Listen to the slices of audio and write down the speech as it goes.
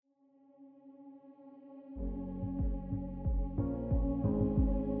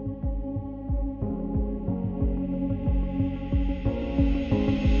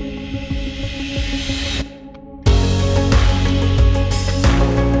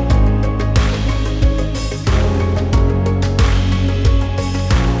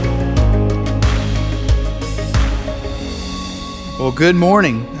Well, good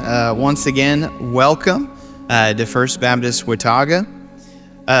morning. Once again, welcome to First Baptist Watauga.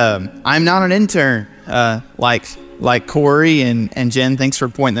 I'm not an intern like Corey and Jen. Thanks for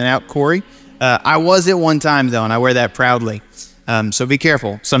pointing that out, Corey. I was at one time, though, and I wear that proudly. So be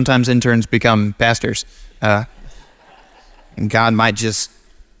careful. Sometimes interns become pastors, and God might just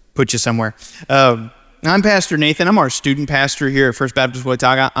put you somewhere. I'm Pastor Nathan. I'm our student pastor here at First Baptist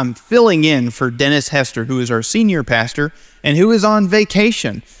Watauga. I'm filling in for Dennis Hester, who is our senior pastor and who is on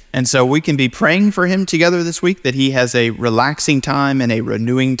vacation. And so we can be praying for him together this week, that he has a relaxing time and a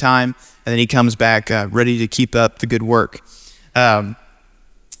renewing time, and then he comes back ready to keep up the good work. To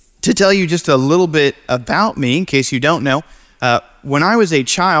tell you just a little bit about me, in case you don't know, when I was a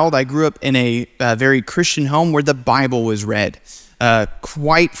child, I grew up in a very Christian home where the Bible was read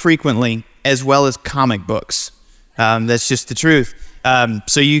quite frequently, as well as comic books. That's just the truth.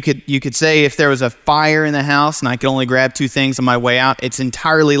 So you could say if there was a fire in the house and I could only grab two things on my way out, it's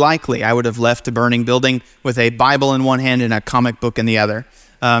entirely likely I would have left a burning building with a Bible in one hand and a comic book in the other.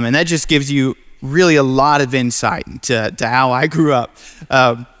 And that just gives you really a lot of insight to how I grew up.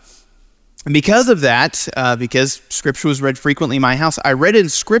 Because of that, because Scripture was read frequently in my house, I read in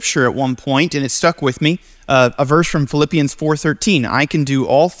Scripture at one point, and it stuck with me, a verse from Philippians 4:13, I can do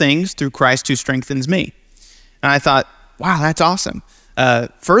all things through Christ who strengthens me. And I thought, wow, that's awesome.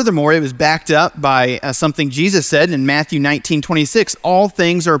 Furthermore, it was backed up by something Jesus said in Matthew 19:26, all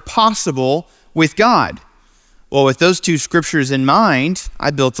things are possible with God. Well, with those two scriptures in mind,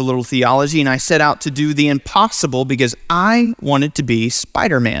 I built a little theology, and I set out to do the impossible because I wanted to be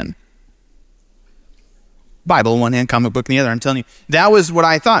Spider-Man. Bible in one hand, comic book in the other. I'm telling you, that was what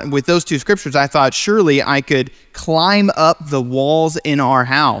I thought. With those two scriptures, I thought surely I could climb up the walls in our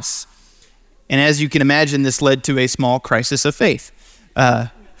house. And as you can imagine, this led to a small crisis of faith.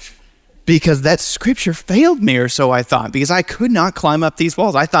 Because that scripture failed me, or so I thought, because I could not climb up these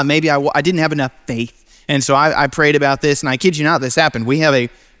walls. I thought maybe I didn't have enough faith. And so I prayed about this, and I kid you not, this happened. We have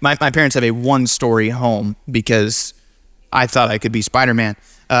my parents have a one-story home because I thought I could be Spider-Man.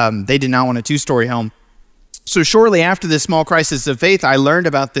 They did not want a two-story home. So shortly after this small crisis of faith, I learned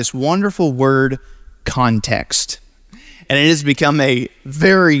about this wonderful word, context. And it has become a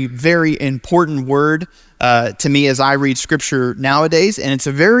very, very important word to me as I read Scripture nowadays. And it's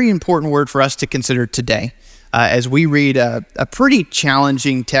a very important word for us to consider today as we read a pretty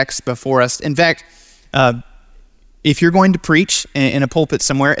challenging text before us. In fact, if you're going to preach in a pulpit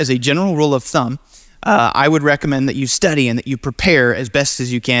somewhere, as a general rule of thumb, I would recommend that you study and that you prepare as best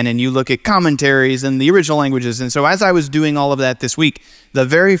as you can, and you look at commentaries and the original languages. And so as I was doing all of that this week, the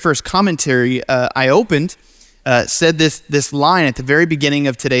very first commentary I opened said this line at the very beginning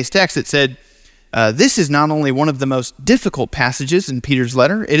of today's text. It said, this is not only one of the most difficult passages in Peter's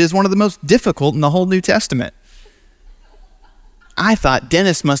letter, it is one of the most difficult in the whole New Testament. I thought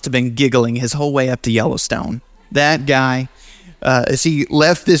Dennis must have been giggling his whole way up to Yellowstone. That guy, as he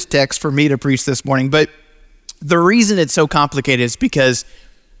left this text for me to preach this morning. But the reason it's so complicated is because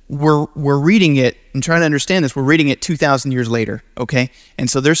we're reading it and trying to understand this. We're reading it 2,000 years later, okay? And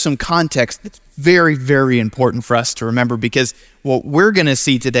so there's some context that's very, very important for us to remember, because what we're going to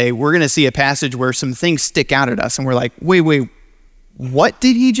see today, we're going to see a passage where some things stick out at us and we're like, wait, what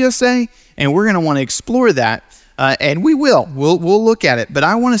did he just say? And we're going to want to explore that, and we will. We'll look at it. But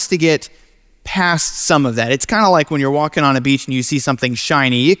I want us to get past some of that. It's kind of like when you're walking on a beach and you see something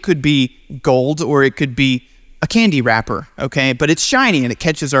shiny. It could be gold or it could be a candy wrapper, okay? But it's shiny and it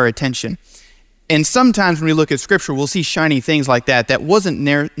catches our attention. And sometimes when we look at Scripture, we'll see shiny things like that wasn't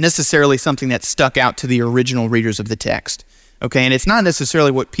necessarily something that stuck out to the original readers of the text, okay? And it's not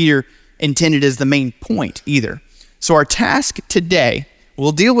necessarily what Peter intended as the main point either. So our task today,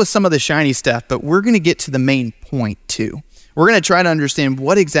 we'll deal with some of the shiny stuff, but we're going to get to the main point too. We're going to try to understand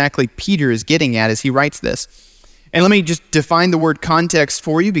what exactly Peter is getting at as he writes this. And let me just define the word context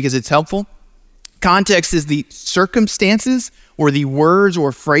for you because it's helpful. Context is the circumstances or the words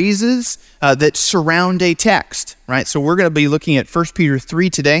or phrases that surround a text, right? So we're going to be looking at 1 Peter 3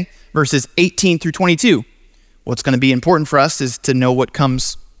 today, verses 18 through 22. What's going to be important for us is to know what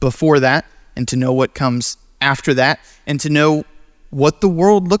comes before that and to know what comes after that and to know what the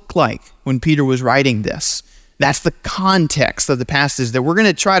world looked like when Peter was writing this. That's the context of the passage that we're going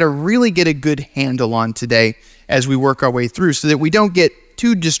to try to really get a good handle on today as we work our way through so that we don't get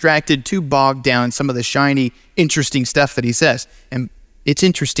too distracted, too bogged down in some of the shiny, interesting stuff that he says. And it's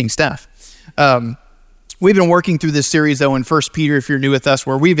interesting stuff. We've been working through this series, though, in 1 Peter, if you're new with us,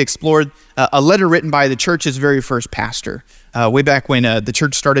 where we've explored a letter written by the church's very first pastor. Way back when the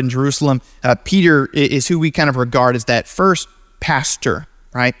church started in Jerusalem, Peter is who we kind of regard as that first pastor,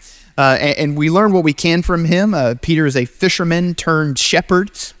 right? And we learn what we can from him. Peter is a fisherman turned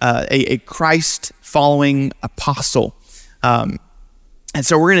shepherd, a Christ-following apostle. And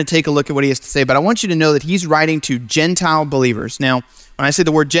so we're going to take a look at what he has to say, but I want you to know that he's writing to Gentile believers. Now, when I say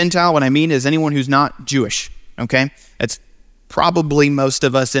the word Gentile, what I mean is anyone who's not Jewish, okay? That's probably most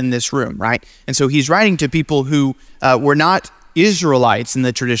of us in this room, right? And so he's writing to people who were not Israelites in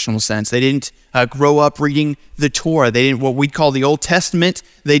the traditional sense. They didn't grow up reading the Torah. They didn't, what we'd call the Old Testament,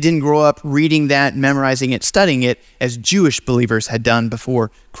 they didn't grow up reading that, memorizing it, studying it, as Jewish believers had done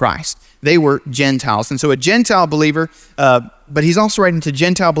before Christ. They were Gentiles. And so a Gentile believer, but he's also writing to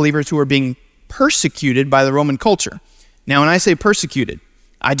Gentile believers who are being persecuted by the Roman culture. Now, when I say persecuted,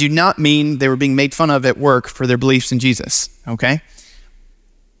 I do not mean they were being made fun of at work for their beliefs in Jesus, okay?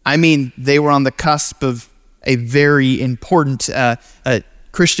 I mean they were on the cusp of a very important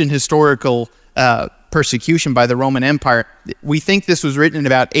Christian historical persecution by the Roman Empire. We think this was written in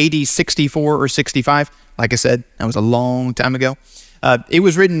about AD 64 or 65. Like I said, that was a long time ago. It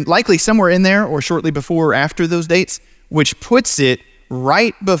was written likely somewhere in there or shortly before or after those dates, which puts it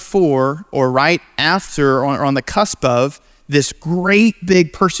right before or right after or on the cusp of this great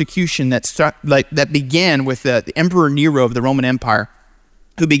big persecution that began with the Emperor Nero of the Roman Empire,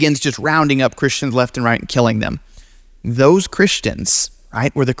 who begins just rounding up Christians left and right and killing them. Those Christians,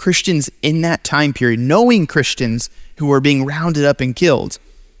 right, were the Christians in that time period, knowing Christians who were being rounded up and killed.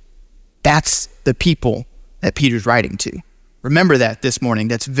 That's the people that Peter's writing to. Remember that this morning.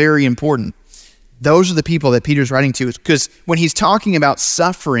 That's very important. Those are the people that Peter's writing to, because when he's talking about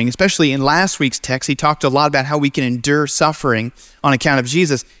suffering, especially in last week's text, he talked a lot about how we can endure suffering on account of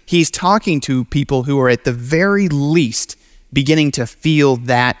Jesus. He's talking to people who are at the very least beginning to feel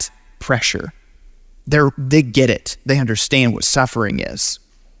that pressure. They get it. They understand what suffering is.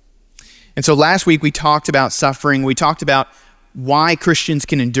 And so last week we talked about suffering. We talked about why Christians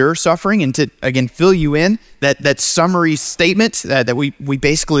can endure suffering, and to, again, fill you in, that summary statement that we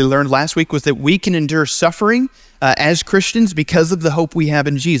basically learned last week was that we can endure suffering as Christians because of the hope we have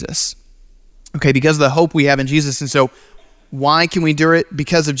in Jesus. Okay, because of the hope we have in Jesus. And so why can we endure it?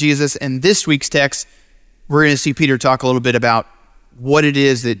 Because of Jesus. And this week's text, we're going to see Peter talk a little bit about what it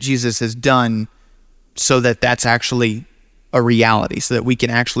is that Jesus has done so that that's actually a reality, so that we can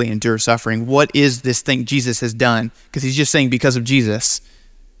actually endure suffering. What is this thing Jesus has done? Because he's just saying because of Jesus.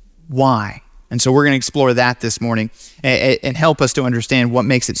 Why? And so we're going to explore that this morning and help us to understand what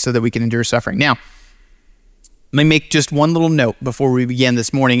makes it so that we can endure suffering. Now, let me make just one little note before we begin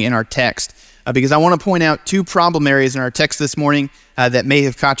this morning in our text, because I want to point out two problem areas in our text this morning that may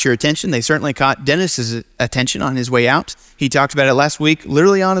have caught your attention. They certainly caught Dennis's attention on his way out. He talked about it last week,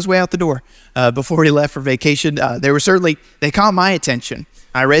 literally on his way out the door before he left for vacation. They caught my attention.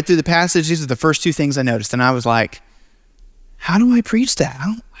 I read through the passage. These are the first two things I noticed, and I was like, how do I preach that?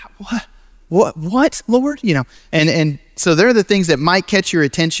 What, Lord? You know, and so they're the things that might catch your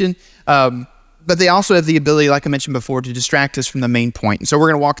attention. But they also have the ability, like I mentioned before, to distract us from the main point. And so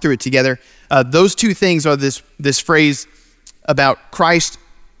we're going to walk through it together. Those two things are this phrase about Christ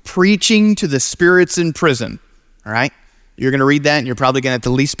preaching to the spirits in prison. All right? You're going to read that, and you're probably going to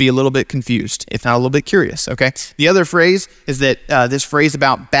at least be a little bit confused, if not a little bit curious, okay? The other phrase is that this phrase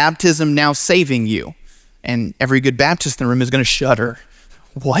about baptism now saving you. And every good Baptist in the room is going to shudder.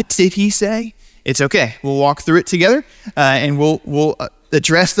 What did he say? It's okay. We'll walk through it together, and we'll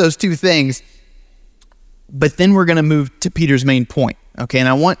address those two things. But then we're going to move to Peter's main point, okay? And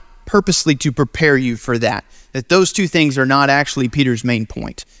I want purposely to prepare you for that those two things are not actually Peter's main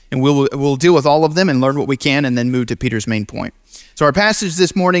point. And we'll deal with all of them and learn what we can and then move to Peter's main point. So our passage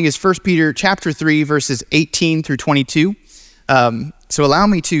this morning is 1 Peter chapter 3, verses 18 through 22. So allow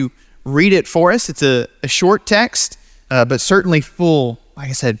me to read it for us. It's a short text, but certainly full, like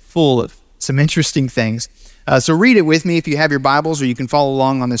I said, full of some interesting things. So read it with me if you have your Bibles, or you can follow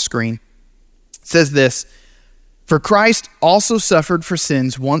along on the screen. It says this: "For Christ also suffered for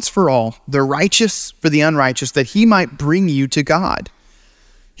sins once for all, the righteous for the unrighteous, that he might bring you to God.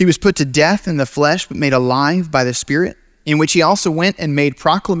 He was put to death in the flesh, but made alive by the Spirit, in which he also went and made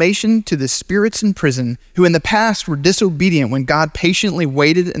proclamation to the spirits in prison, who in the past were disobedient when God patiently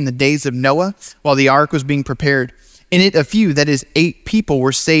waited in the days of Noah while the ark was being prepared. In it a few, that is 8 people,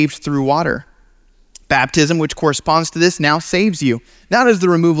 were saved through water. Baptism, which corresponds to this, now saves you, not as the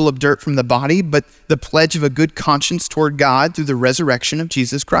removal of dirt from the body, but the pledge of a good conscience toward God through the resurrection of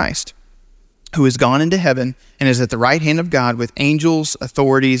Jesus Christ, who is gone into heaven and is at the right hand of God with angels,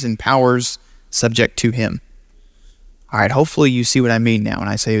 authorities, and powers subject to him." All right, hopefully you see what I mean now when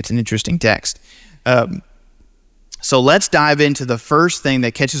I say it's an interesting text. So let's dive into the first thing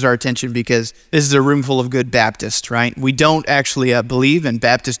that catches our attention, because this is a room full of good Baptists, right? We don't actually believe in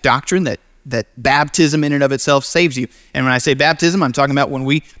Baptist doctrine that baptism in and of itself saves you. And when I say baptism, I'm talking about when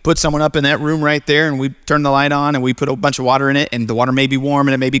we put someone up in that room right there and we turn the light on and we put a bunch of water in it, and the water may be warm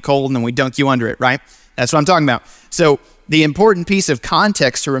and it may be cold, and then we dunk you under it, right? That's what I'm talking about. So the important piece of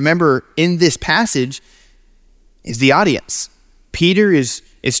context to remember in this passage is the audience. Peter is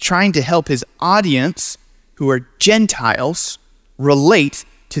trying to help his audience, who are Gentiles, relate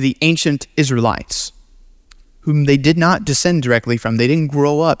to the ancient Israelites, whom they did not descend directly from. They didn't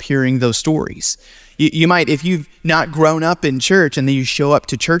grow up hearing those stories. You might, if you've not grown up in church and then you show up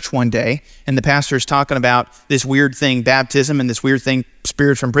to church one day and the pastor is talking about this weird thing, baptism, and this weird thing,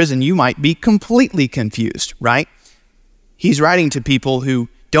 spirits from prison, you might be completely confused, right? He's writing to people who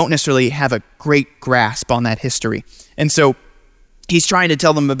don't necessarily have a great grasp on that history. And so he's trying to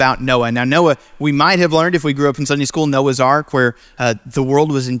tell them about Noah. Now, Noah, we might have learned if we grew up in Sunday school, Noah's Ark, where the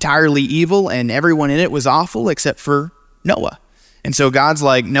world was entirely evil and everyone in it was awful except for Noah. And so God's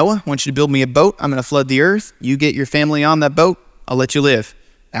like, Noah, I want you to build me a boat. I'm going to flood the earth. You get your family on that boat. I'll let you live.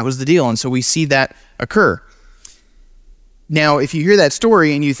 That was the deal. And so we see that occur. Now, if you hear that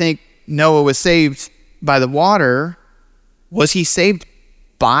story and you think Noah was saved by the water, was he saved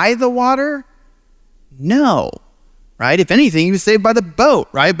by the water? No. Right? If anything, he was saved by the boat,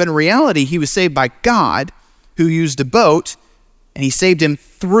 right? But in reality, he was saved by God, who used a boat, and he saved him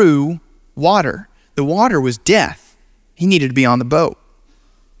through water. The water was death. He needed to be on the boat.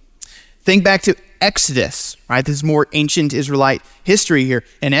 Think back to Exodus, right? This is more ancient Israelite history here.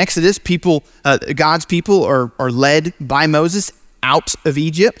 In Exodus, God's people are led by Moses out of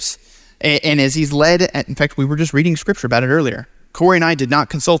Egypt. And as he's led, in fact, we were just reading scripture about it earlier. Corey and I did not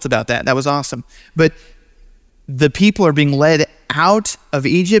consult about that. That was awesome. But the people are being led out of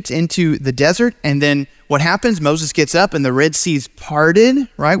Egypt into the desert, and then what happens? Moses gets up and the Red Sea's parted,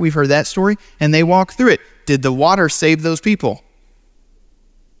 right? We've heard that story, and they walk through it. Did the water save those people?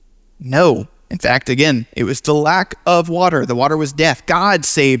 No. In fact, again, it was the lack of water. The water was death. God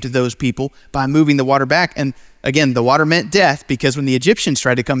saved those people by moving the water back. And again, the water meant death, because when the Egyptians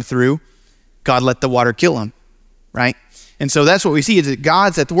tried to come through, God let the water kill them, right? And so that's what we see, is that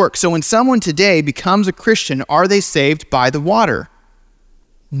God's at the work. So when someone today becomes a Christian, are they saved by the water?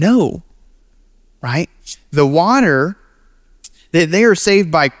 No, right? The water, they are saved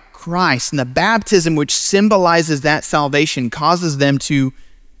by Christ, and the baptism, which symbolizes that salvation, causes them to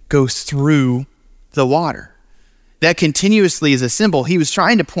go through the water. That continuously is a symbol. Peter's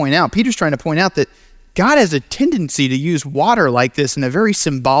trying to point out that God has a tendency to use water like this in a very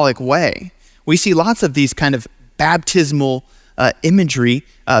symbolic way. We see lots of these kind of baptismal imagery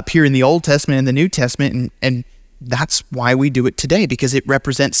appear in the Old Testament and the New Testament, and that's why we do it today, because it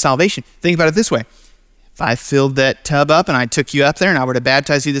represents salvation. Think about it this way. If I filled that tub up and I took you up there and I were to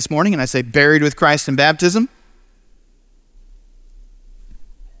baptize you this morning and I say, buried with Christ in baptism,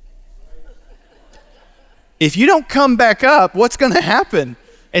 if you don't come back up, what's going to happen?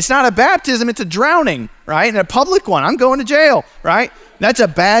 It's not a baptism, it's a drowning, right? And a public one. I'm going to jail, right? That's a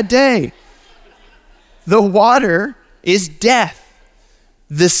bad day. The water is death.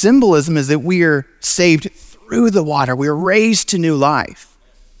 The symbolism is that we are saved through the water. We are raised to new life.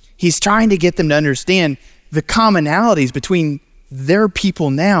 He's trying to get them to understand the commonalities between their people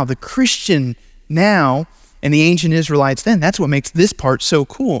now, the Christian now, and the ancient Israelites then. That's what makes this part so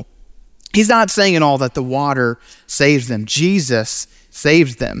cool. He's not saying at all that the water saves them. Jesus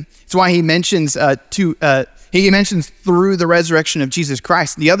saves them. That's why he mentions through the resurrection of Jesus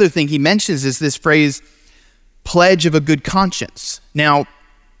Christ. The other thing he mentions is this phrase, pledge of a good conscience. Now,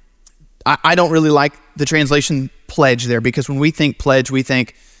 I don't really like the translation pledge there, because when we think pledge, we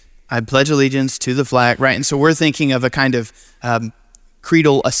think, I pledge allegiance to the flag, right? And so we're thinking of a kind of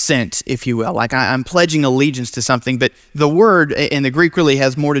creedal assent, if you will. Like I'm pledging allegiance to something, but the word in the Greek really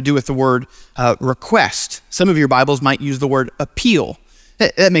has more to do with the word request. Some of your Bibles might use the word appeal.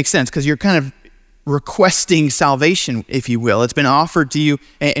 That makes sense, because you're kind of requesting salvation, if you will. It's been offered to you,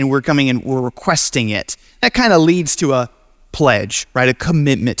 and we're coming and we're requesting it. That kind of leads to a pledge, right? A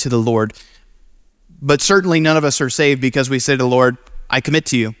commitment to the Lord. But certainly none of us are saved because we say to the Lord, I commit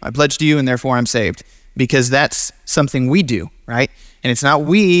to you, I pledge to you, and therefore I'm saved. Because that's something we do, right? And it's not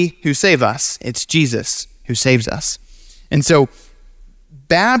we who save us, it's Jesus who saves us. And so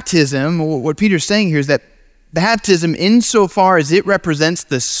baptism, what Peter's saying here is that baptism, insofar as it represents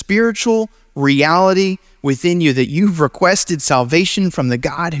the spiritual reality within you that you've requested salvation from the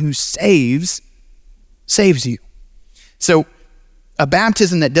God who saves you. So a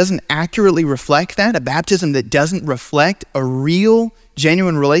baptism that doesn't accurately reflect that, a baptism that doesn't reflect a real,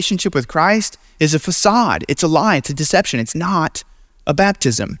 genuine relationship with Christ, is a facade. It's a lie. It's a deception. It's not a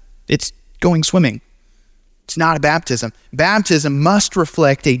baptism. It's going swimming. It's not a baptism. Baptism must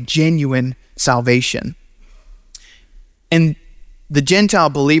reflect a genuine salvation. And the Gentile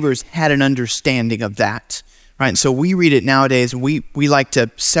believers had an understanding of that, right? And so we read it nowadays, and we like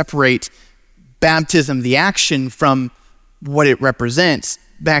to separate baptism, the action, from what it represents.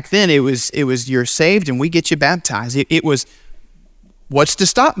 Back then, it was you're saved and we get you baptized. It was, what's to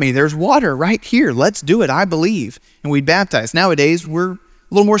stop me? There's water right here. Let's do it. I believe. And we'd baptize. Nowadays, we're a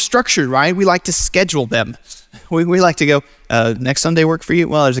little more structured, right? We like to schedule them. We like to go, next Sunday work for you?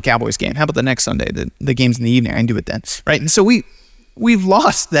 Well, there's a Cowboys game. How about the next Sunday? The game's in the evening. I can do it then, right? And so we've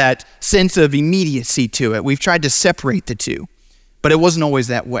lost that sense of immediacy to it. We've tried to separate the two, but it wasn't always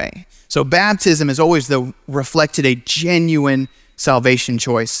that way. So baptism has always, though, reflected a genuine salvation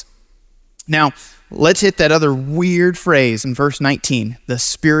choice. Now, let's hit that other weird phrase in verse 19, the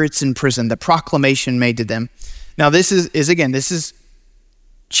spirits in prison, the proclamation made to them. Now, this is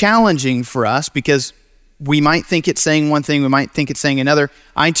challenging for us because we might think it's saying one thing, we might think it's saying another.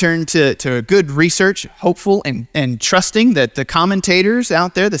 I turn to good research, hopeful and trusting that the commentators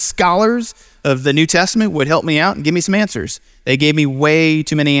out there, the scholars of the New Testament, would help me out and give me some answers. They gave me way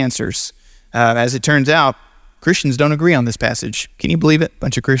too many answers. As it turns out, Christians don't agree on this passage. Can you believe it? A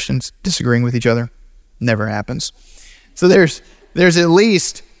bunch of Christians disagreeing with each other. Never happens. So there's at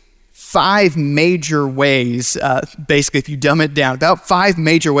least 5 major ways, basically, if you dumb it down, about 5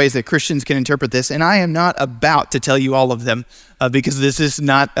 major ways that Christians can interpret this. And I am not about to tell you all of them because this is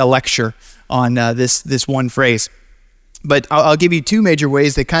not a lecture on this one phrase. But I'll give you 2 major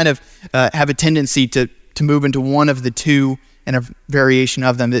ways that kind of have a tendency to move into one of the 2 and a variation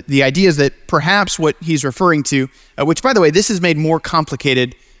of them. The idea is that perhaps what he's referring to, which, by the way, this is made more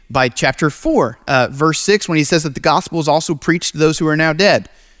complicated by chapter 4, verse 6, when he says that the gospel is also preached to those who are now dead.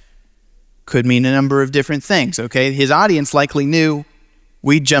 Could mean a number of different things, okay? His audience likely knew.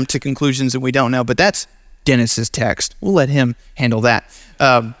 We jump to conclusions that we don't know, but that's Dennis's text. We'll let him handle that.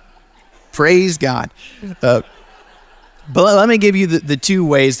 Praise God. But let me give you the 2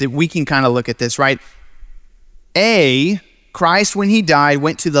 ways that we can kind of look at this, right? A, Christ, when he died,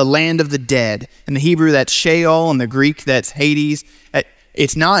 went to the land of the dead. In the Hebrew, that's Sheol. In the Greek, that's Hades.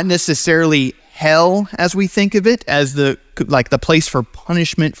 It's not necessarily hell as we think of it, as the place for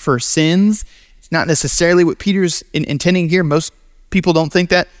punishment for sins. It's not necessarily what Peter's intending here. Most people don't think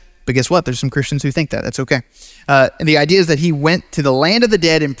that, but guess what? There's some Christians who think that. That's okay. And the idea is that he went to the land of the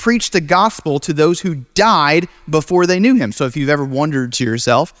dead and preached the gospel to those who died before they knew him. So if you've ever wondered to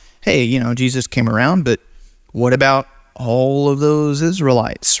yourself, hey, Jesus came around, but what about all of those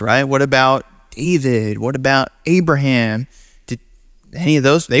Israelites, right? What about David? What about Abraham? Any of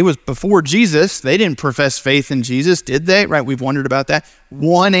those, they was before Jesus. They didn't profess faith in Jesus, did they? Right? We've wondered about that.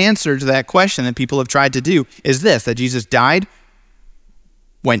 One answer to that question that people have tried to do is this, that Jesus died,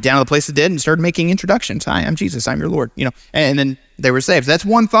 went down to the place of the dead, and started making introductions. Hi, I'm Jesus, I'm your Lord. And then they were saved. That's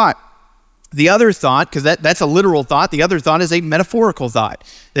one thought. The other thought, because that's a literal thought, the other thought is a metaphorical thought,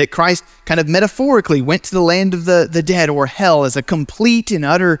 that Christ kind of metaphorically went to the land of the dead, or hell, as a complete and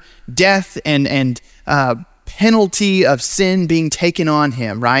utter death and penalty of sin being taken on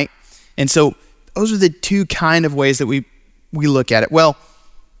him, right? And so those are the 2 kind of ways that we look at it. Well,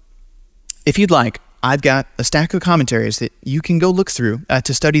 if you'd like, I've got a stack of commentaries that you can go look through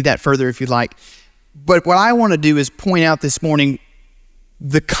to study that further if you'd like. But what I want to do is point out this morning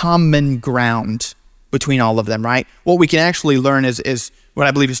the common ground between all of them, right? What we can actually learn is what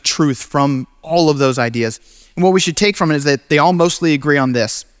I believe is truth from all of those ideas. And what we should take from it is that they all mostly agree on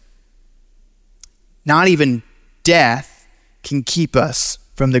this. Not even death can keep us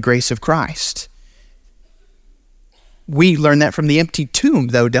from the grace of Christ. We learn that from the empty tomb,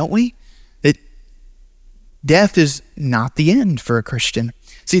 though, don't we? That death is not the end for a Christian.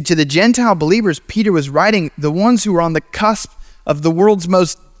 See, to the Gentile believers, Peter was writing, the ones who were on the cusp of the world's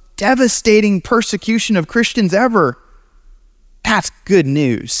most devastating persecution of Christians ever. That's good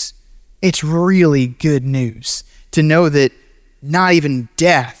news. It's really good news to know that not even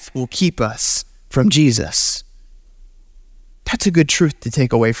death will keep us from Jesus. That's a good truth to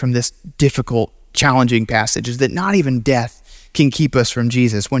take away from this difficult, challenging passage, is that not even death can keep us from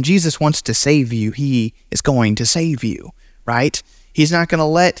Jesus. When Jesus wants to save you, he is going to save you, right? He's not going to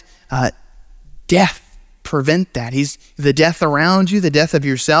let death prevent that. He's the death around you, the death of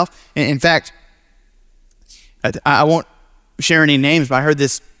yourself. In fact, I won't share any names, but I heard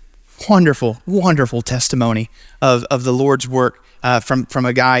this wonderful, wonderful testimony of the Lord's work from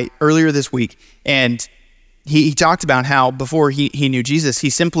a guy earlier this week. And he talked about how before he knew Jesus,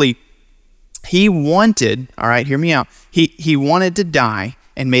 he wanted, all right, hear me out. He wanted to die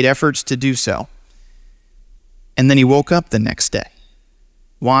and made efforts to do so. And then he woke up the next day.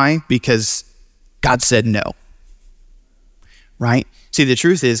 Why? Because God said no. Right? See, the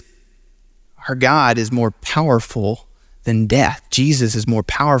truth is, our God is more powerful than death. Jesus is more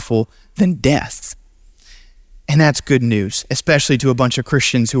powerful than death. And that's good news, especially to a bunch of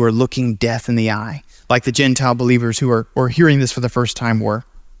Christians who are looking death in the eye, like the Gentile believers who are hearing this for the first time were.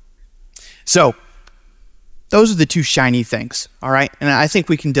 So, those are the two shiny things, all right? And I think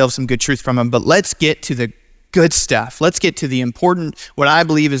we can delve some good truth from them, but let's get to the good stuff. Let's get to the important, what I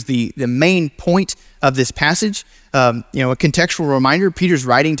believe is the main point of this passage. A contextual reminder, Peter's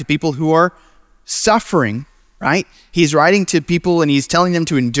writing to people who are suffering, right? He's writing to people and he's telling them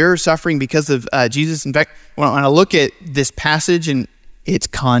to endure suffering because of Jesus. In fact, when I look at this passage and its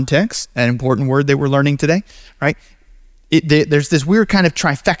context, an important word that we're learning today, right? There's this weird kind of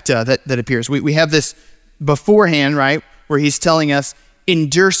trifecta that appears. We have this beforehand, right, where he's telling us,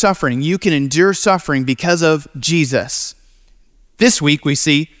 endure suffering. You can endure suffering because of Jesus. This week we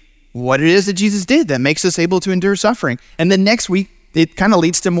see what it is that Jesus did that makes us able to endure suffering. And then next week, it kind of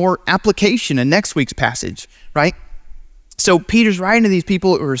leads to more application in next week's passage, right? So Peter's writing to these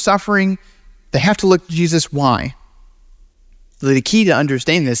people who are suffering. They have to look to Jesus. Why? The key to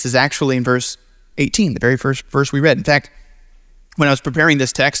understanding this is actually in verse 18, the very first verse we read. In fact, when I was preparing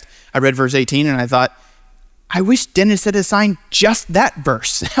this text, I read verse 18 and I thought, I wish Dennis had assigned just that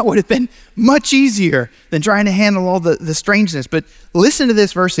verse. That would have been much easier than trying to handle all the strangeness. But listen to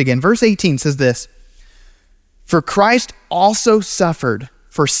this verse again. Verse 18 says this, "For Christ also suffered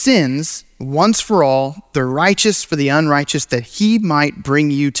for sins once for all, the righteous for the unrighteous, that he might bring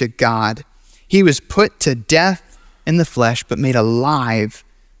you to God. He was put to death in the flesh, but made alive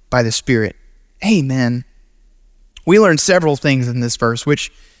by the Spirit." Amen. We learned several things in this verse, which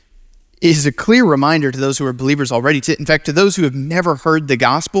is a clear reminder to those who are believers already. In fact, to those who have never heard the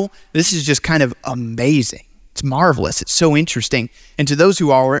gospel, this is just kind of amazing. It's marvelous. It's so interesting. And to those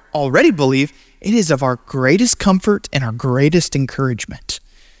who already believe, it is of our greatest comfort and our greatest encouragement.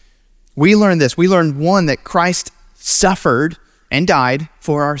 We learned this. We learned, one, that Christ suffered and died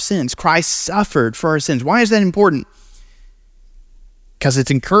for our sins. Christ suffered for our sins. Why is that important? Because it's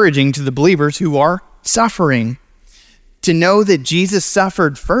encouraging to the believers who are suffering. To know that Jesus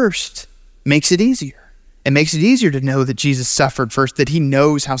suffered first makes it easier. It makes it easier to know that Jesus suffered first, that he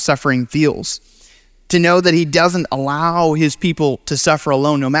knows how suffering feels. To know that he doesn't allow his people to suffer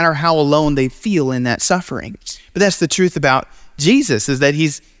alone, no matter how alone they feel in that suffering. But that's the truth about Jesus, is that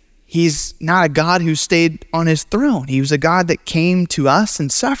he's not a God who stayed on his throne. He was a God that came to us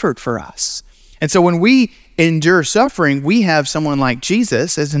and suffered for us. And so when we endure suffering, we have someone like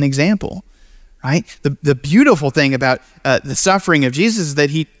Jesus as an example. Right? The beautiful thing about the suffering of Jesus is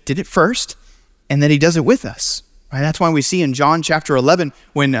that he did it first and that he does it with us. Right? That's why we see in John chapter 11,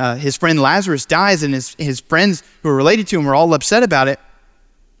 when his friend Lazarus dies and his friends who are related to him are all upset about it,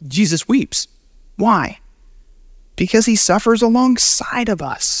 Jesus weeps. Why? Because he suffers alongside of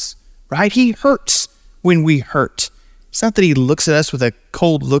us. Right? He hurts when we hurt. It's not that he looks at us with a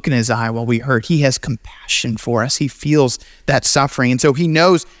cold look in his eye while we hurt. He has compassion for us. He feels that suffering. And so he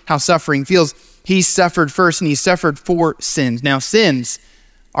knows how suffering feels. He suffered first and he suffered for sins. Now, sins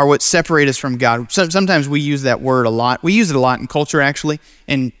are what separate us from God. Sometimes we use that word a lot. We use it a lot in culture, actually.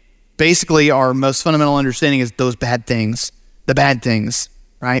 And basically our most fundamental understanding is those bad things, the bad things,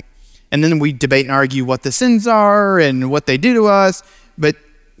 right? And then we debate and argue what the sins are and what they do to us. But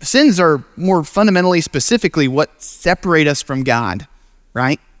sins are more fundamentally, specifically, what separate us from God,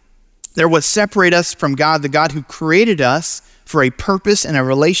 right? They're what separate us from God, the God who created us for a purpose and a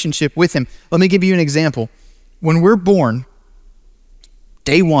relationship with him. Let me give you an example. When we're born,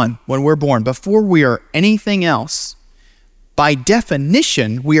 day one, when we're born, before we are anything else, by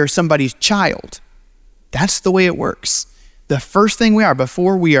definition, we are somebody's child. That's the way it works. The first thing we are,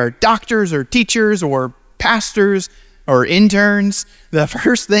 before we are doctors or teachers or pastors or interns, the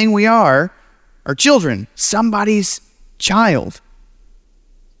first thing we are children, somebody's child.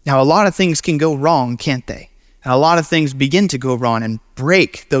 Now, a lot of things can go wrong, can't they? And a lot of things begin to go wrong and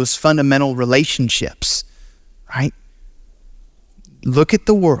break those fundamental relationships, right? Look at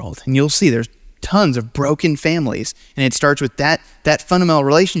the world and you'll see there's tons of broken families. And it starts with that fundamental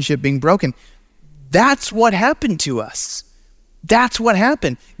relationship being broken. That's what happened to us. That's what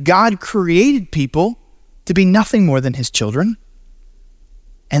happened. God created people to be nothing more than his children.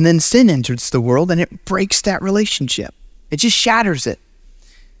 And then sin enters the world and it breaks that relationship. It just shatters it.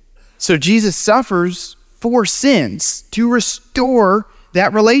 So Jesus suffers for sins to restore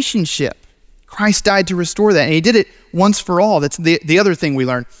that relationship. Christ died to restore that. And he did it once for all. That's the other thing we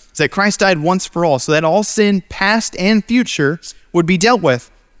learn, is that Christ died once for all, so that all sin, past and future, would be dealt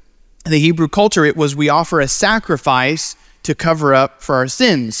with. In the Hebrew culture, it was we offer a sacrifice to cover up for our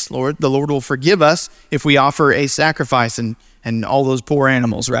sins. The Lord will forgive us if we offer a sacrifice, and all those poor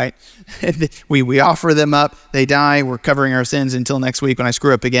animals, right? we offer them up, they die, we're covering our sins until next week when I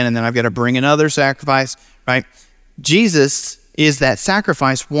screw up again, and then I've got to bring another sacrifice, right? Jesus is that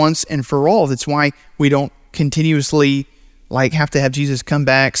sacrifice once and for all. That's why we don't continuously have to have Jesus come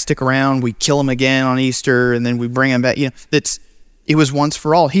back, stick around, we kill him again on Easter, and then we bring him back. It was once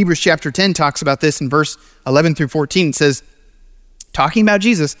for all. Hebrews chapter 10 talks about this in verse 11 through 14. It says, talking about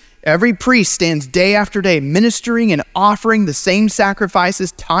Jesus, every priest stands day after day ministering and offering the same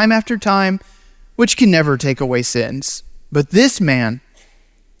sacrifices time after time, which can never take away sins. But this man,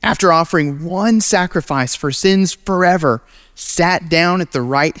 after offering one sacrifice for sins forever, sat down at the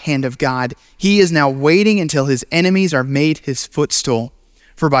right hand of God. He is now waiting until his enemies are made his footstool.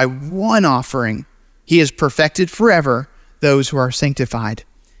 For by one offering, he has perfected forever those who are sanctified.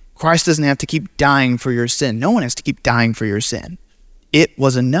 Christ doesn't have to keep dying for your sin. No one has to keep dying for your sin. It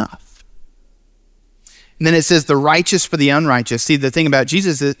was enough. And then it says the righteous for the unrighteous. See, the thing about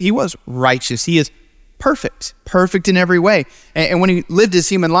Jesus is he was righteous. He is perfect in every way. And when he lived his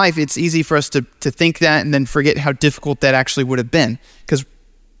human life, it's easy for us to think that and then forget how difficult that actually would have been. Because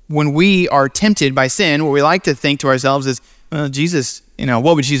when we are tempted by sin, what we like to think to ourselves is, well, Jesus,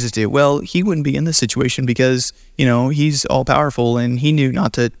 what would Jesus do? Well, he wouldn't be in this situation because, he's all powerful and he knew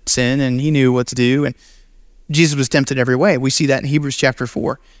not to sin and he knew what to do. And Jesus was tempted every way. We see that in Hebrews chapter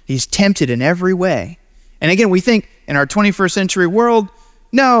 4. He's tempted in every way. And again, we think in our 21st century world,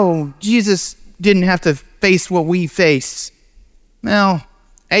 no, Jesus didn't have to face what we face. Well,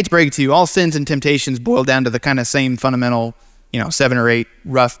 I hate to break it to you, all sins and temptations boil down to the kind of same fundamental, 7 or 8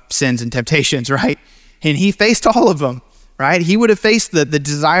 rough sins and temptations, right? And he faced all of them, right? He would have faced the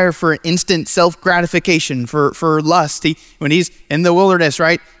desire for instant self-gratification, for lust. When he's in the wilderness,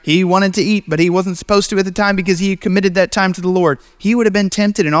 right? He wanted to eat, but he wasn't supposed to at the time because he committed that time to the Lord. He would have been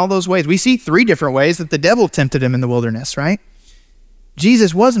tempted in all those ways. We see 3 different ways that the devil tempted him in the wilderness, right?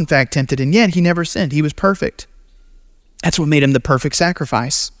 Jesus was in fact tempted, and yet he never sinned. He was perfect. That's what made him the perfect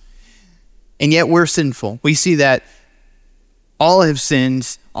sacrifice. And yet we're sinful. We see that all have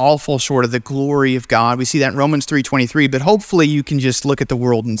sinned, all fall short of the glory of God. We see that in Romans 3:23, but hopefully you can just look at the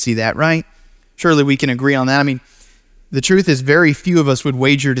world and see that, right? Surely we can agree on that. I mean, the truth is very few of us would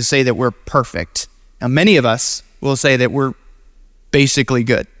wager to say that we're perfect. Now, many of us will say that we're basically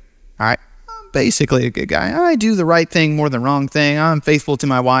good, all right? I'm basically a good guy. I do the right thing more than the wrong thing. I'm faithful to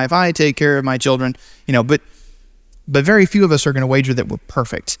my wife. I take care of my children, but very few of us are going to wager that we're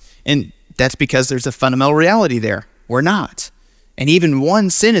perfect. And that's because there's a fundamental reality there. We're not. And even one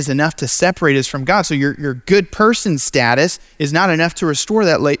sin is enough to separate us from God. So your good person status is not enough to restore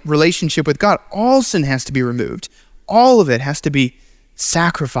that relationship with God. All sin has to be removed. All of it has to be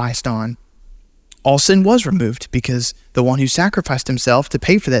sacrificed on. All sin was removed because the one who sacrificed himself to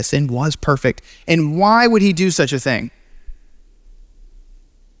pay for that sin was perfect. And why would he do such a thing?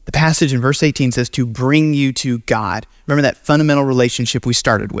 The passage in verse 18 says to bring you to God. Remember that fundamental relationship we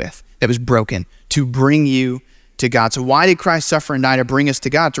started with that was broken, to bring you to God. So why did Christ suffer and die? To bring us to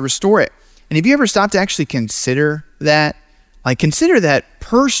God, to restore it. And have you ever stopped to actually consider that? Consider that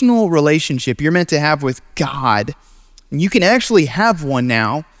personal relationship you're meant to have with God. And you can actually have one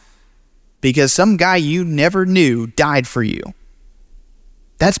now because some guy you never knew died for you.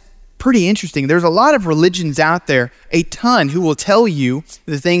 That's pretty interesting. There's a lot of religions out there, a ton, who will tell you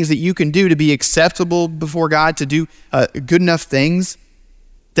the things that you can do to be acceptable before God, to do good enough things,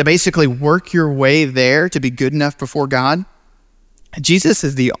 to basically work your way there to be good enough before God. Jesus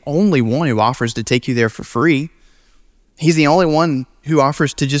is the only one who offers to take you there for free. He's the only one who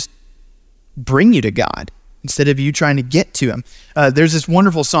offers to just bring you to God instead of you trying to get to him. There's this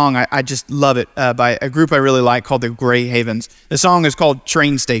wonderful song, I just love it, by a group I really like called the Gray Havens. The song is called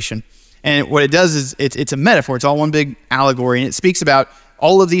Train Station. And what it does is it's a metaphor. It's all one big allegory. And it speaks about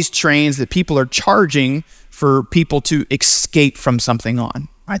all of these trains that people are charging for people to escape from something on.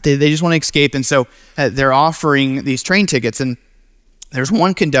 Right? They just want to escape. And so they're offering these train tickets. And there's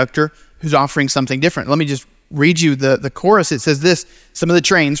one conductor who's offering something different. Let me just read you the chorus. It says this: some of the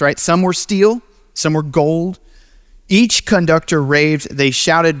trains, right? Some were steel, some were gold. Each conductor raved. They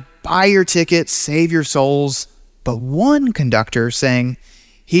shouted, "Buy your tickets, save your souls." But one conductor sang,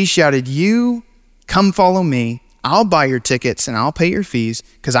 he shouted, "You come follow me. I'll buy your tickets and I'll pay your fees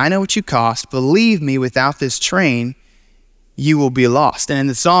because I know what you cost. Believe me, without this train, you will be lost." And in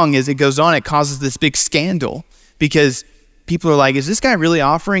the song, as it goes on, it causes this big scandal because people are like, is this guy really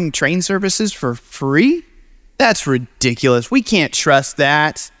offering train services for free? That's ridiculous. We can't trust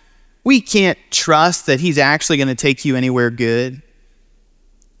that. We can't trust that he's actually going to take you anywhere good.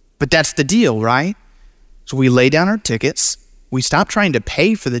 But that's the deal, right? So we lay down our tickets. We stop trying to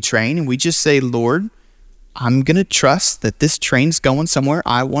pay for the train, and we just say, Lord, I'm going to trust that this train's going somewhere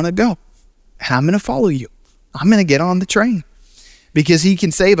I want to go. And I'm going to follow you. I'm going to get on the train because he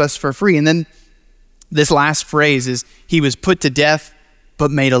can save us for free. And then this last phrase is, he was put to death but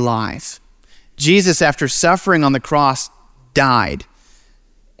made alive. Jesus, after suffering on the cross, died.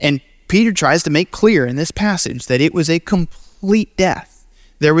 And Peter tries to make clear in this passage that it was a complete death.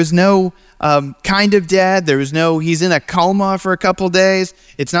 There was no kind of dead. There was no, he's in a coma for a couple days.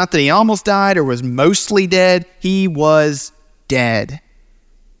 It's not that he almost died or was mostly dead. He was dead.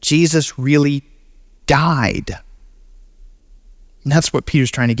 Jesus really died. And that's what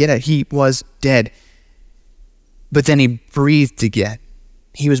Peter's trying to get at. He was dead. But then he breathed again.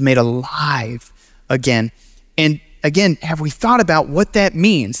 He was made alive again. And again, have we thought about what that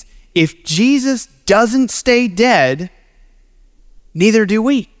means? If Jesus doesn't stay dead, neither do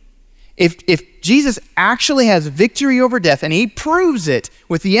we. If Jesus actually has victory over death, and he proves it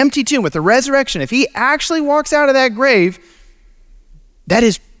with the empty tomb, with the resurrection, if he actually walks out of that grave, that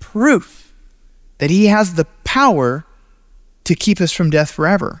is proof that he has the power to keep us from death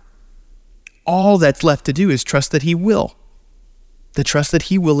forever. All that's left to do is trust that he will. The trust that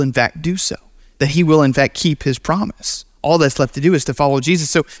he will in fact do so, that he will in fact keep his promise. All that's left to do is to follow Jesus.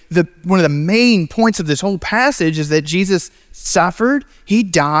 So one of the main points of this whole passage is that Jesus suffered, he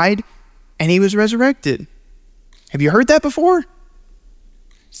died, and he was resurrected. Have you heard that before?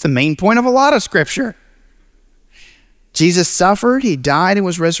 It's the main point of a lot of scripture. Jesus suffered, he died, and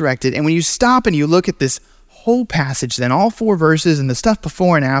was resurrected. And when you stop and you look at this whole passage, then all 4 verses and the stuff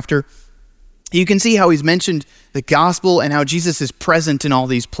before and after, you can see how he's mentioned the gospel and how Jesus is present in all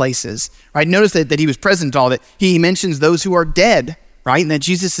these places, right? Notice that he was present in all of it. He mentions those who are dead, right? And that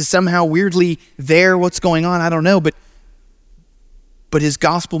Jesus is somehow weirdly there. What's going on? I don't know. But his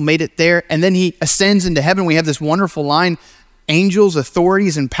gospel made it there. And then he ascends into heaven. We have this wonderful line, angels,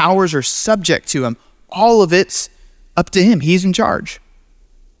 authorities, and powers are subject to him. All of it's up to him. He's in charge,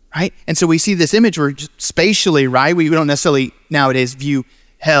 right? And so we see this image where spatially, right? We don't necessarily nowadays view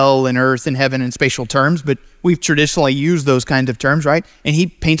hell and earth and heaven in spatial terms, but we've traditionally used those kinds of terms, right? And he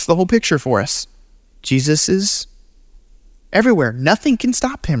paints the whole picture for us. Jesus is everywhere. Nothing can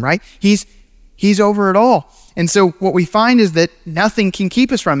stop him, right? He's over it all. And so what we find is that nothing can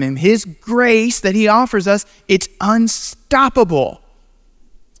keep us from him. His grace that he offers us, it's unstoppable.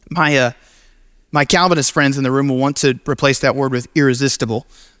 My Calvinist friends in the room will want to replace that word with irresistible,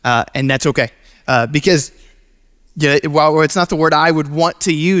 and that's okay, because while it's not the word I would want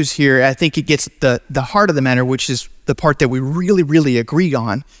to use here, I think it gets the heart of the matter, which is the part that we really, really agree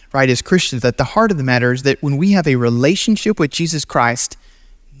on, right, as Christians, that the heart of the matter is that when we have a relationship with Jesus Christ,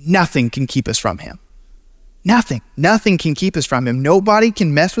 nothing can keep us from him. Nothing can keep us from him. Nobody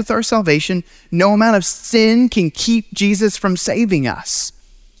can mess with our salvation. No amount of sin can keep Jesus from saving us.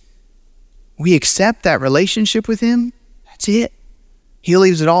 We accept that relationship with him, that's it. He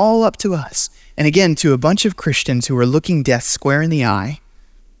leaves it all up to us. And again, to a bunch of Christians who are looking death square in the eye,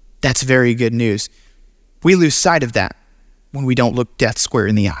 that's very good news. We lose sight of that when we don't look death square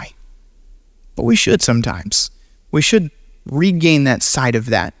in the eye. But we should sometimes. We should regain that sight of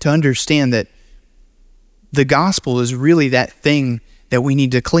that to understand that the gospel is really that thing that we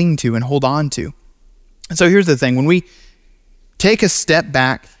need to cling to and hold on to. And so here's the thing. When we take a step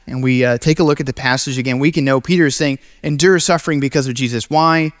back and we take a look at the passage again, we can know Peter is saying, endure suffering because of Jesus.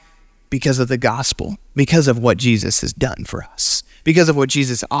 Why? Because of the gospel, because of what Jesus has done for us, because of what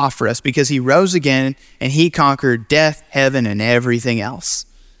Jesus offered us, because he rose again and he conquered death, heaven, and everything else.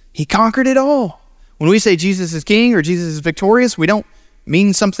 He conquered it all. When we say Jesus is king or Jesus is victorious, we don't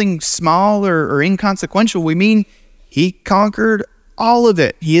mean something small or inconsequential. We mean he conquered all of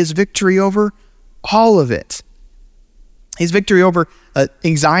it. He has victory over all of it. His victory over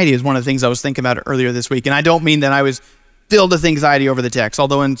anxiety is one of the things I was thinking about earlier this week. And I don't mean that I was filled with anxiety over the text,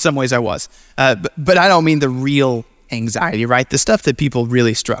 although in some ways I was. But I don't mean the real anxiety, right? The stuff that people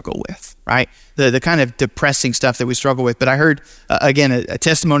really struggle with, right? The kind of depressing stuff that we struggle with. But I heard, again, a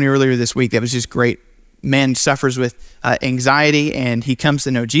testimony earlier this week that was just great. Man suffers with anxiety and he comes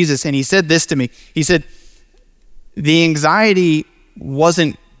to know Jesus. And he said this to me. He said, the anxiety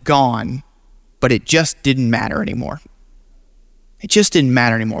wasn't gone, but it just didn't matter anymore. It just didn't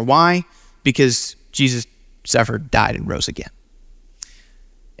matter anymore. Why? Because Jesus suffered, died, and rose again.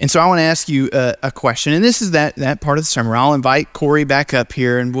 And so I want to ask you a question. And this is that part of the sermon. I'll invite Corey back up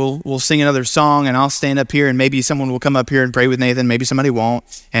here and we'll sing another song and I'll stand up here and maybe someone will come up here and pray with Nathan. Maybe somebody won't.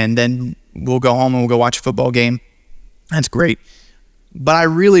 And then we'll go home and we'll go watch a football game. That's great. But I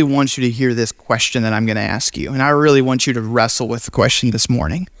really want you to hear this question that I'm going to ask you. And I really want you to wrestle with the question this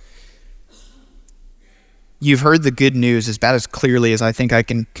morning. You've heard the good news about as clearly as I think I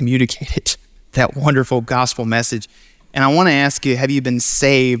can communicate it, that wonderful gospel message. And I want to ask you, have you been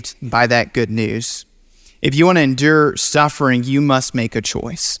saved by that good news? If you want to endure suffering, you must make a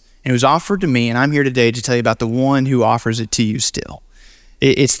choice. And it was offered to me, and I'm here today to tell you about the one who offers it to you still.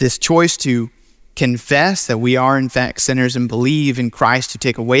 It's this choice to confess that we are in fact sinners and believe in Christ to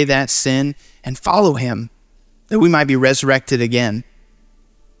take away that sin and follow him, that we might be resurrected again.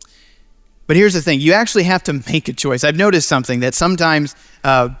 But here's the thing, you actually have to make a choice. I've noticed something that sometimes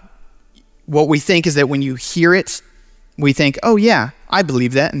what we think is that when you hear it, we think, oh yeah, I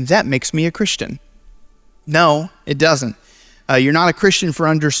believe that, and that makes me a Christian. No, it doesn't. You're not a Christian for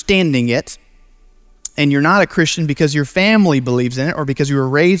understanding it, and you're not a Christian because your family believes in it or because you were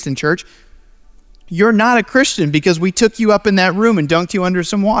raised in church. You're not a Christian because we took you up in that room and dunked you under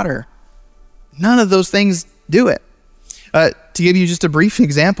some water. None of those things do it. To give you just a brief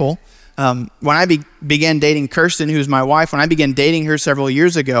example, when I began dating Kirsten, who's my wife, when I began dating her several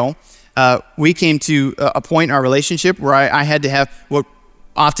years ago, we came to a point in our relationship where I had to have what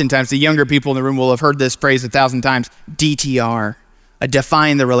oftentimes the younger people in the room will have heard this phrase 1,000 times, DTR, a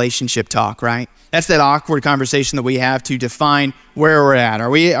define the relationship talk, right? That's that awkward conversation that we have to define where we're at. Are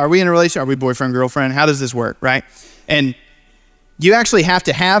we in a relationship? Are we boyfriend, girlfriend? How does this work, right? And you actually have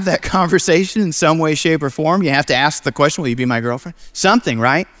to have that conversation in some way, shape, or form. You have to ask the question, will you be my girlfriend? Something,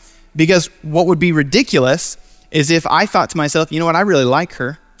 right? Because what would be ridiculous is if I thought to myself, you know what, I really like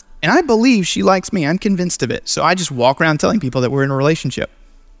her, and I believe she likes me. I'm convinced of it. So I just walk around telling people that we're in a relationship.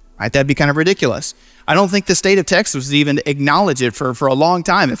 Right? That'd be kind of ridiculous. I don't think the state of Texas would even acknowledge it for a long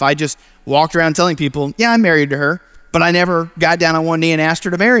time if I just walked around telling people, yeah, I'm married to her, but I never got down on one knee and asked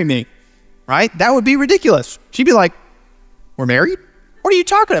her to marry me. Right? That would be ridiculous. She'd be like, we're married? What are you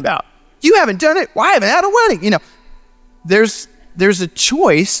talking about? You haven't done it? Well, I haven't had a wedding. You know, there's a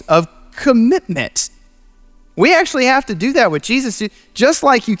choice of commitment. We actually have to do that with Jesus. Just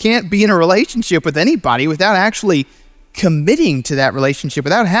like you can't be in a relationship with anybody without actually committing to that relationship,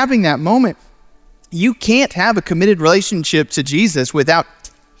 without having that moment. You can't have a committed relationship to Jesus without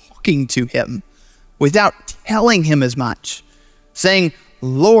talking to him, without telling him as much, saying,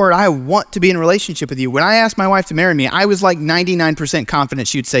 Lord, I want to be in a relationship with you. When I asked my wife to marry me, I was like 99% confident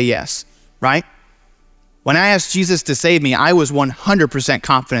she'd say yes, right? When I asked Jesus to save me, I was 100%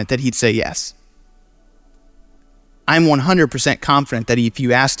 confident that he'd say yes. I'm 100% confident that if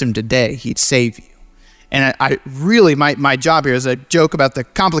you asked him today, he'd save you. And I really, my job here is a joke about the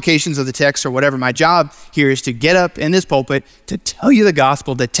complications of the text or whatever. My job here is to get up in this pulpit to tell you the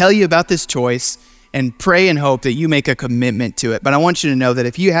gospel, to tell you about this choice, and pray and hope that you make a commitment to it. But I want you to know that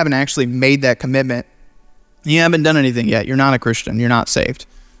if you haven't actually made that commitment, you haven't done anything yet. You're not a Christian. You're not saved,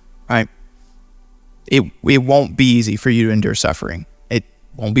 right? It won't be easy for you to endure suffering. It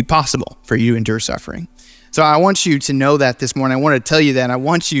won't be possible for you to endure suffering. So I want you to know that this morning. I want to tell you that. I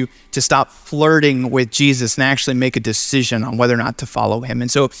want you to stop flirting with Jesus and actually make a decision on whether or not to follow him.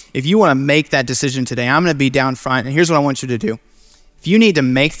 And so if you want to make that decision today, I'm going to be down front. And here's what I want you to do. If you need to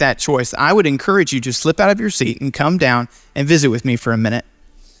make that choice, I would encourage you to slip out of your seat and come down and visit with me for a minute,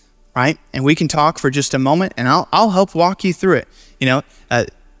 right? And we can talk for just a moment, and I'll help walk you through it. You know,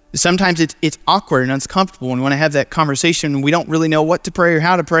 sometimes it's awkward and uncomfortable when we want to have that conversation and we don't really know what to pray or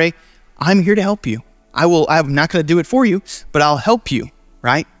how to pray. I'm here to help you. I'm not going to do it for you, but I'll help you,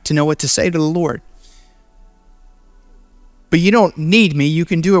 right, to know what to say to the Lord. But you don't need me. You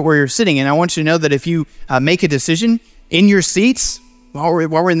can do it where you're sitting. And I want you to know that if you make a decision in your seats while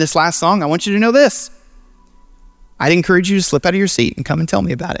we're in this last song, I want you to know this. I'd encourage you to slip out of your seat and come and tell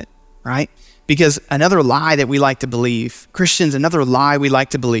me about it, right? Because another lie that we like to believe, Christians, another lie we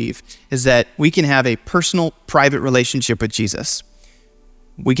like to believe is that we can have a personal, private relationship with Jesus.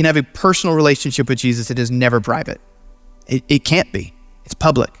 We can have a personal relationship with Jesus that is never private. It can't be. It's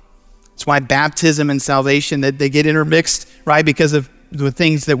public. It's why baptism and salvation, that they get intermixed, right? Because of the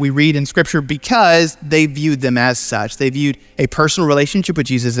things that we read in Scripture, because they viewed them as such. They viewed a personal relationship with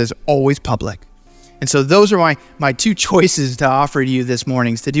Jesus as always public. And so those are my two choices to offer to you this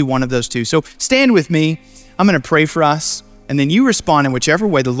morning, is to do one of those two. So stand with me. I'm going to pray for us, and then you respond in whichever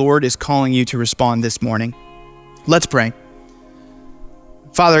way the Lord is calling you to respond this morning. Let's pray.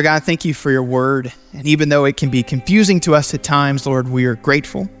 Father God, thank you for your word. And even though it can be confusing to us at times, Lord, we are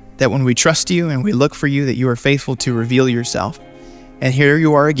grateful that when we trust you and we look for you, that you are faithful to reveal yourself. And here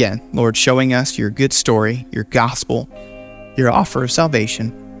you are again, Lord, showing us your good story, your gospel, your offer of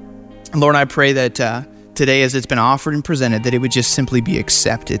salvation. And Lord, I pray that today as it's been offered and presented, that it would just simply be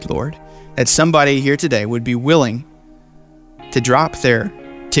accepted, Lord. That somebody here today would be willing to drop their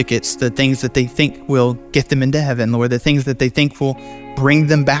tickets, the things that they think will get them into heaven, Lord, the things that they think will bring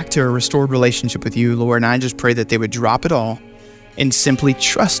them back to a restored relationship with you, Lord. And I just pray that they would drop it all and simply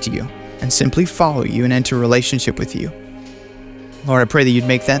trust you and simply follow you and enter a relationship with you. Lord, I pray that you'd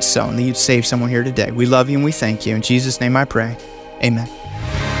make that so and that you'd save someone here today. We love you and we thank you. In Jesus' name I pray. Amen.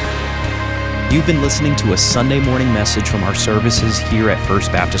 You've been listening to a Sunday morning message from our services here at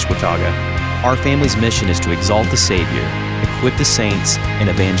First Baptist Watauga. Our family's mission is to exalt the Savior, equip the saints, and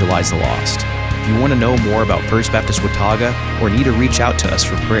evangelize the lost. If you want to know more about First Baptist Watauga or need to reach out to us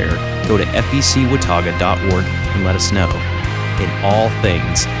for prayer, go to fbcwatauga.org and let us know. In all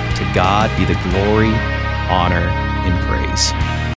things, to God be the glory, honor, and praise.